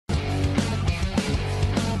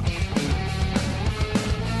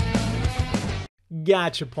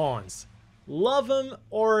Gachapons. Love them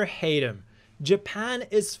or hate them, Japan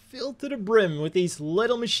is filled to the brim with these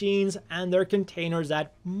little machines and their containers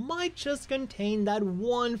that might just contain that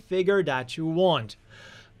one figure that you want,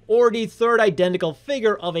 or the third identical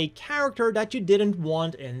figure of a character that you didn't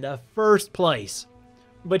want in the first place.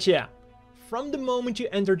 But yeah, from the moment you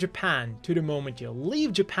enter Japan to the moment you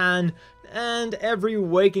leave Japan, and every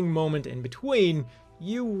waking moment in between,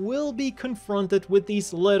 you will be confronted with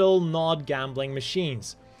these little not gambling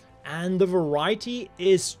machines. And the variety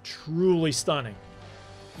is truly stunning.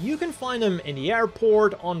 You can find them in the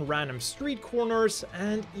airport, on random street corners,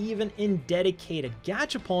 and even in dedicated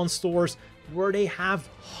Gachapon stores where they have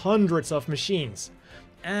hundreds of machines.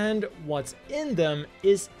 And what's in them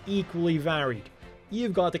is equally varied.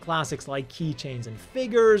 You've got the classics like keychains and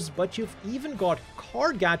figures, but you've even got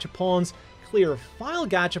card Gachapons, clear file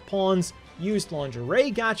Gachapons, used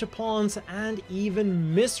lingerie Gachapons, and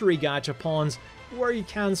even mystery Gachapons, where you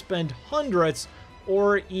can spend hundreds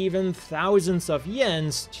or even thousands of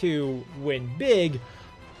yens to win big,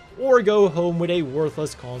 or go home with a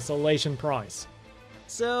worthless consolation prize.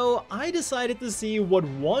 So I decided to see what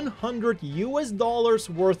 $100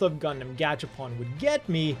 worth of Gundam Gachapon would get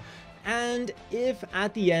me, and if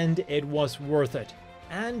at the end it was worth it.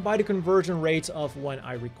 And by the conversion rates of when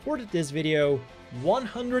I recorded this video,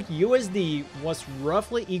 100 USD was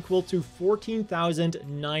roughly equal to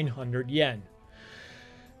 14,900 yen.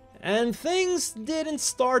 And things didn't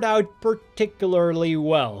start out particularly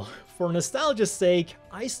well. For nostalgia's sake,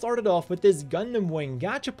 I started off with this Gundam Wing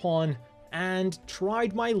Gachapon and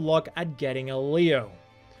tried my luck at getting a Leo.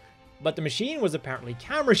 But the machine was apparently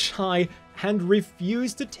camera shy and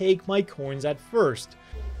refused to take my coins at first.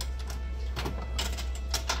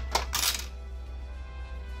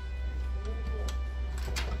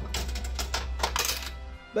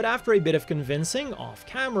 But after a bit of convincing off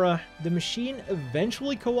camera, the machine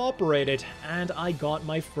eventually cooperated and I got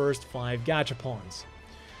my first 5 Gachapons.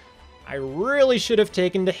 I really should have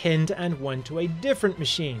taken the hint and went to a different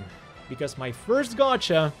machine, because my first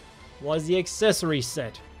gacha was the accessory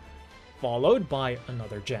set, followed by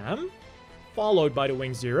another Jam, followed by the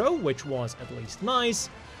Wing Zero, which was at least nice,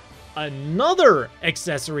 another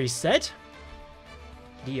accessory set,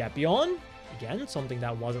 the Epion, again something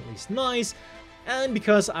that was at least nice, and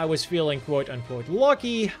because I was feeling quote-unquote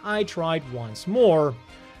lucky, I tried once more,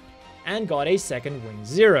 and got a second Wing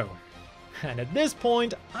Zero. And at this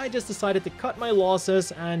point, I just decided to cut my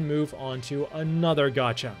losses and move on to another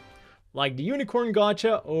gacha, like the Unicorn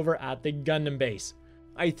gacha over at the Gundam base.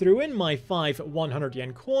 I threw in my 5 100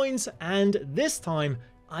 yen coins, and this time,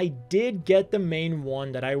 I did get the main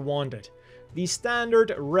one that I wanted, the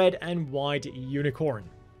standard red and white Unicorn.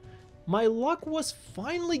 My luck was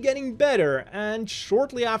finally getting better, and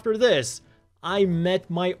shortly after this, I met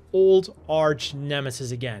my old arch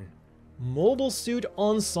nemesis again, Mobile Suit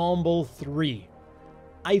Ensemble 3.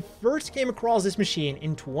 I first came across this machine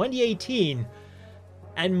in 2018,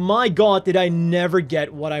 and my god did I never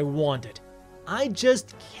get what I wanted. I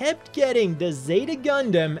just kept getting the Zeta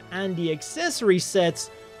Gundam and the accessory sets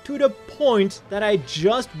to the point that I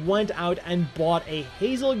just went out and bought a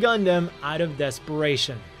Hazel Gundam out of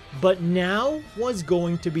desperation. But now was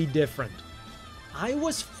going to be different. I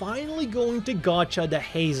was finally going to gacha the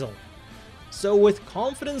Hazel. So with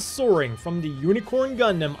confidence soaring from the Unicorn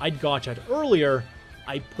Gundam I'd gacha'd earlier,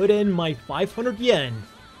 I put in my 500 yen,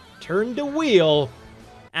 turned the wheel,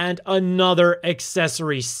 and another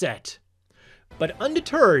accessory set. But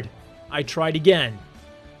undeterred, I tried again,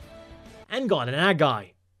 and got an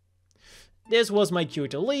Agai. This was my cue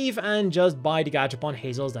to leave and just buy the Gachapon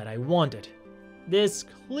Hazels that I wanted. This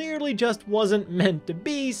clearly just wasn't meant to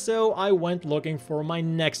be, so I went looking for my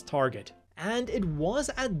next target. And it was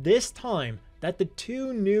at this time that the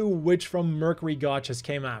 2 new Witch from Mercury gachas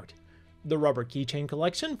came out. The Rubber Keychain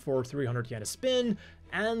Collection for 300 yen a spin,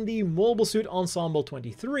 and the Mobile Suit Ensemble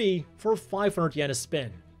 23 for 500 yen a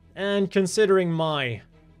spin. And considering my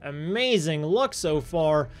amazing luck so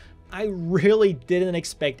far, I really didn't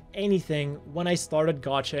expect anything when I started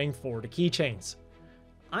gachaing for the keychains.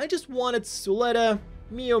 I just wanted Suletta,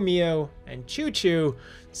 Mio Mio, and Choo Choo,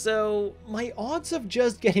 so my odds of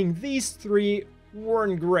just getting these 3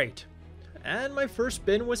 weren't great. And my first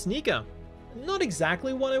spin was Nika. Not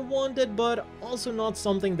exactly what I wanted, but also not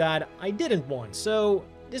something that I didn't want, so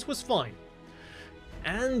this was fine.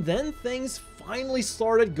 And then things finally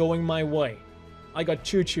started going my way. I got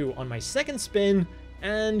Choo Choo on my second spin,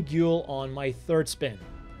 and Gyul on my third spin.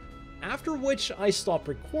 After which I stopped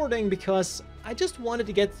recording because I just wanted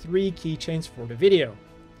to get 3 keychains for the video.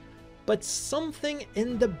 But something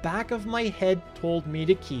in the back of my head told me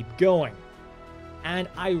to keep going. And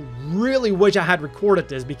I really wish I had recorded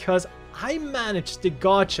this because I managed to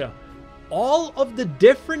gacha all of the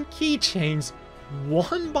different keychains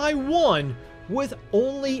one by one with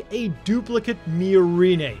only a duplicate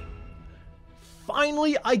Miorine.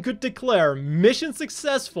 Finally, I could declare mission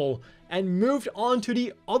successful and moved on to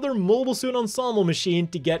the other Mobile Suit Ensemble machine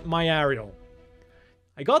to get my Ariel.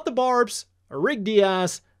 I got the barbs, rigged the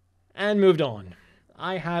ass, and moved on.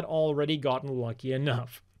 I had already gotten lucky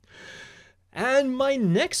enough. And my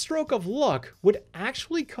next stroke of luck would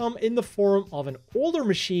actually come in the form of an older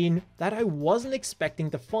machine that I wasn't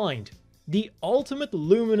expecting to find. The Ultimate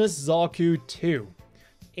Luminous Zaku 2.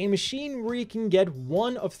 A machine where you can get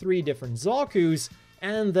one of 3 different Zakus,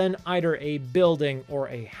 and then either a building or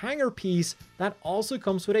a hangar piece that also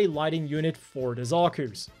comes with a lighting unit for the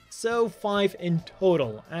Zakus. So 5 in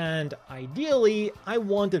total, and ideally I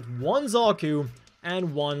wanted 1 Zaku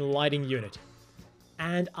and 1 lighting unit.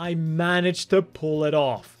 And I managed to pull it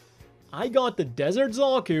off. I got the Desert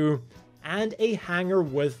Zaku and a hangar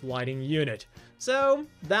with lighting unit, so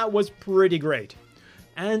that was pretty great.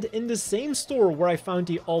 And in the same store where I found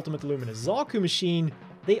the Ultimate Luminous Zaku machine,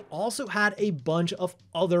 they also had a bunch of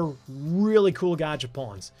other really cool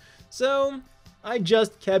Gachapons, so I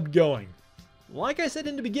just kept going. Like I said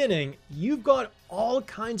in the beginning, you've got all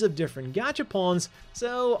kinds of different Gachapons,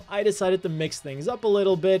 so I decided to mix things up a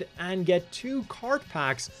little bit and get 2 card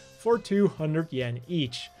packs for 200 yen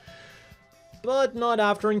each. But not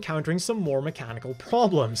after encountering some more mechanical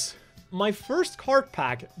problems. My first card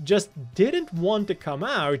pack just didn't want to come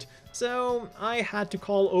out, so I had to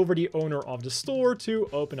call over the owner of the store to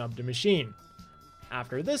open up the machine.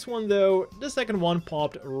 After this one though, the second one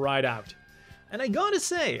popped right out. And I gotta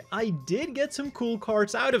say, I did get some cool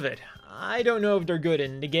cards out of it. I don't know if they're good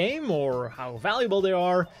in the game or how valuable they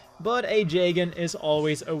are, but a Jagan is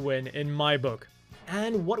always a win in my book.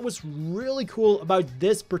 And what was really cool about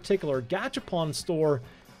this particular Gachapon store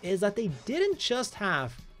is that they didn't just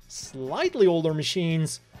have slightly older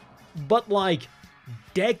machines, but like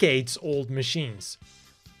decades old machines.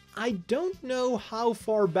 I don't know how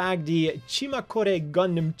far back the Chimakore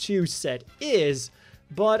Gundam 2 set is,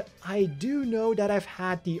 but I do know that I've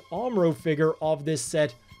had the Amuro figure of this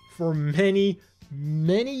set for many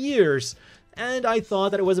years, and I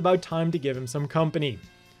thought that it was about time to give him some company.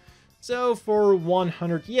 So for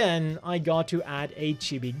 100 yen, I got to add a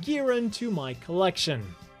Chibi Giran to my collection.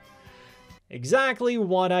 Exactly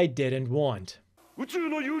what I didn't want.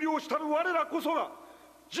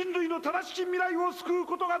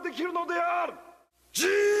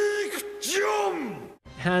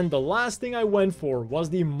 And the last thing I went for was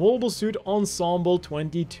the Mobile Suit Ensemble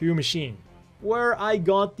 22 machine, where I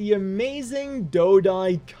got the amazing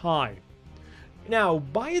Dodai Kai. Now,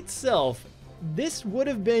 by itself, this would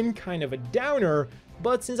have been kind of a downer,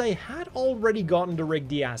 but since I had already gotten the Rig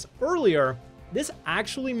Diaz earlier, this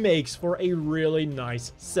actually makes for a really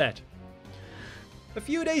nice set. A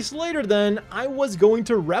few days later then, I was going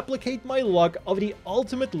to replicate my luck of the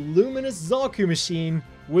Ultimate Luminous Zaku machine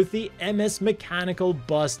with the MS Mechanical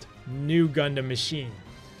Bust New Gundam machine.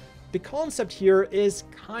 The concept here is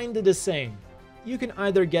kinda the same. You can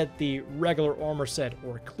either get the regular armor set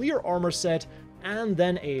or clear armor set, and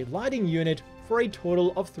then a lighting unit for a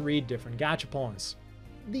total of 3 different Gachapons.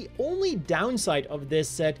 The only downside of this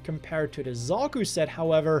set compared to the Zaku set,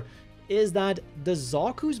 however, is that the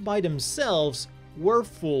Zakus by themselves were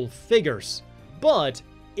full figures. But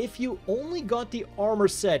if you only got the armor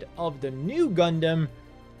set of the new Gundam,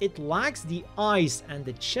 it lacks the eyes and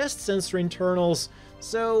the chest sensor internals,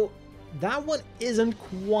 so that one isn't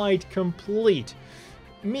quite complete,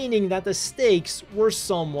 meaning that the stakes were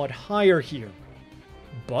somewhat higher here.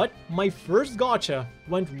 But my first gacha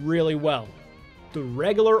went really well. The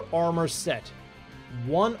regular armor set,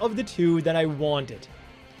 one of the 2 that I wanted.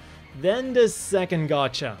 Then the second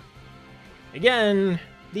gacha. Again,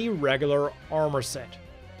 the regular armor set.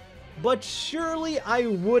 But surely I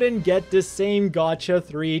wouldn't get the same gacha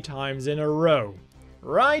 3 times in a row,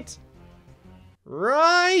 right?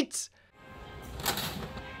 Right?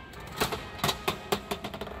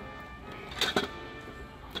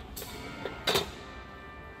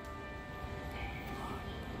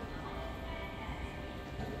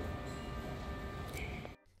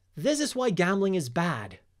 This is why gambling is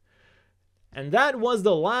bad. And that was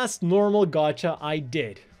the last normal gacha I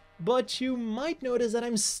did. But you might notice that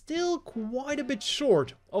I'm still quite a bit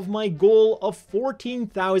short of my goal of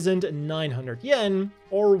 14,900 yen,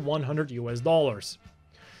 or $100 US.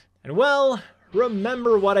 And well,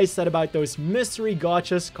 remember what I said about those mystery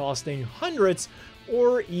gachas costing hundreds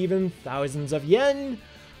or even thousands of yen?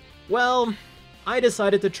 Well, I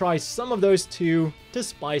decided to try some of those too to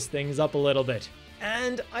spice things up a little bit.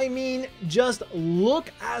 And I mean, just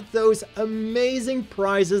look at those amazing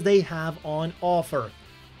prizes they have on offer.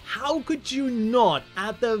 How could you not,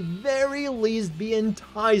 at the very least, be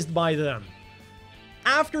enticed by them?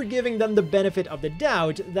 After giving them the benefit of the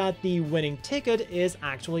doubt that the winning ticket is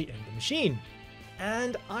actually in the machine.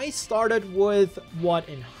 And I started with what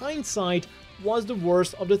in hindsight was the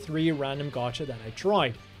worst of the 3 random gacha that I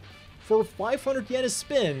tried. For 500 yen a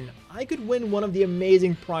spin, I could win one of the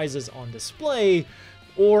amazing prizes on display,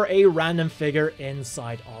 or a random figure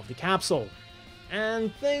inside of the capsule.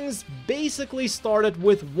 And things basically started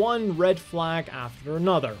with one red flag after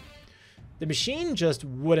another. The machine just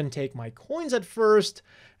wouldn't take my coins at first,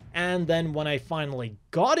 and then when I finally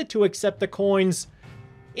got it to accept the coins,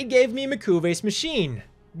 it gave me Mikuve's machine,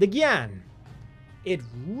 the Gyan. It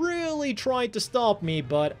really tried to stop me,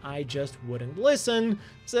 but I just wouldn't listen,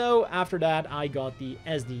 so after that I got the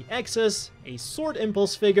SDXs, a Sword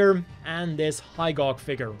Impulse figure, and this Hygok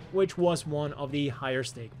figure, which was one of the higher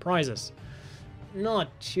stake prizes. Not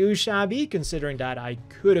too shabby, considering that I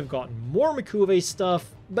could have gotten more Mikuve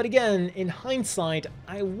stuff, but again, in hindsight,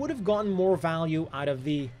 I would have gotten more value out of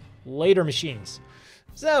the later machines.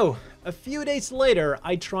 So, a few days later,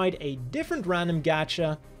 I tried a different random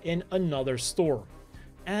gacha in another store.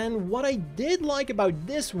 And what I did like about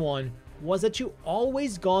this one was that you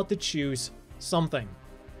always got to choose something.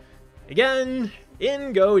 Again,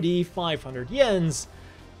 in go the 500 yens,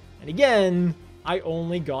 and again, I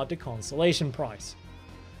only got the consolation prize.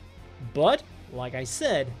 But, like I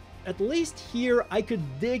said, at least here I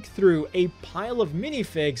could dig through a pile of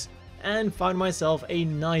minifigs and find myself a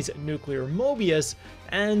nice nuclear Mobius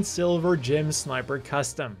and silver gem sniper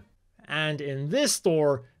custom. And in this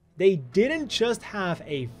store, they didn't just have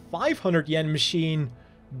a 500 yen machine,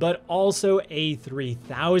 but also a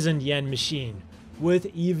 3000 yen machine, with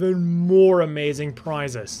even more amazing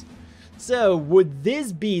prizes. So would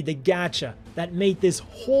this be the gacha that made this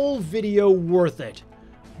whole video worth it?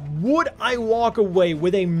 Would I walk away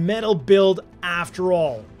with a metal build after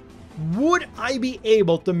all? Would I be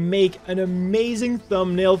able to make an amazing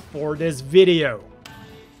thumbnail for this video?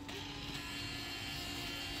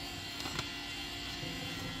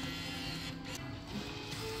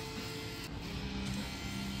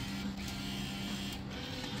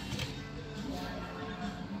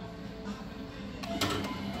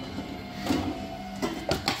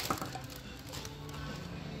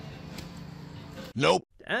 Nope.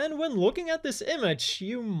 And when looking at this image,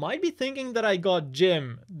 you might be thinking that I got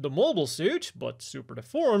Jim, the mobile suit, but super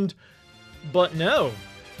deformed. But no,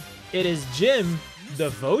 it is Jim, the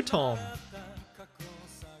Votom.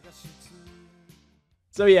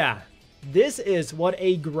 So yeah, this is what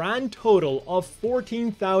a grand total of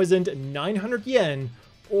 14,900 yen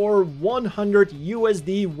or 100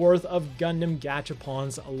 USD worth of Gundam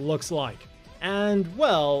Gachapons looks like. And,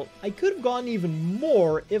 well, I could have gotten even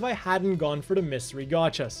more if I hadn't gone for the mystery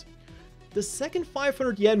gachas. The second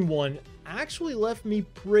 500 yen one actually left me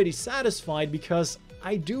pretty satisfied because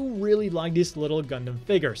I do really like these little Gundam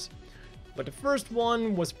figures. But the first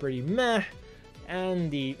one was pretty meh,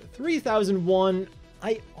 and the 3000 one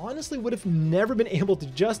I honestly would have never been able to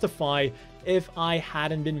justify if I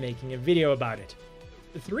hadn't been making a video about it.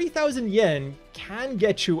 The 3000 yen can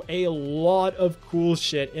get you a lot of cool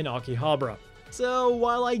shit in Akihabara. So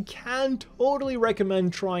while I can totally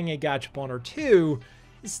recommend trying a Gachapon or two,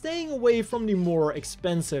 staying away from the more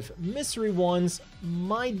expensive mystery ones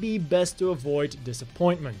might be best to avoid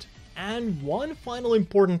disappointment. And one final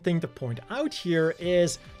important thing to point out here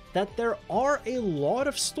is that there are a lot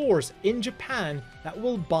of stores in Japan that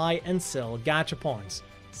will buy and sell Gachapons.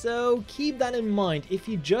 So keep that in mind if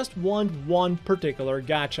you just want one particular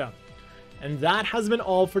gacha. And that has been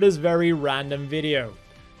all for this very random video.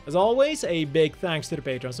 As always, a big thanks to the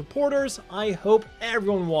Patreon supporters. I hope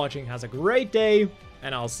everyone watching has a great day,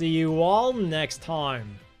 and I'll see you all next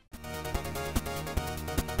time.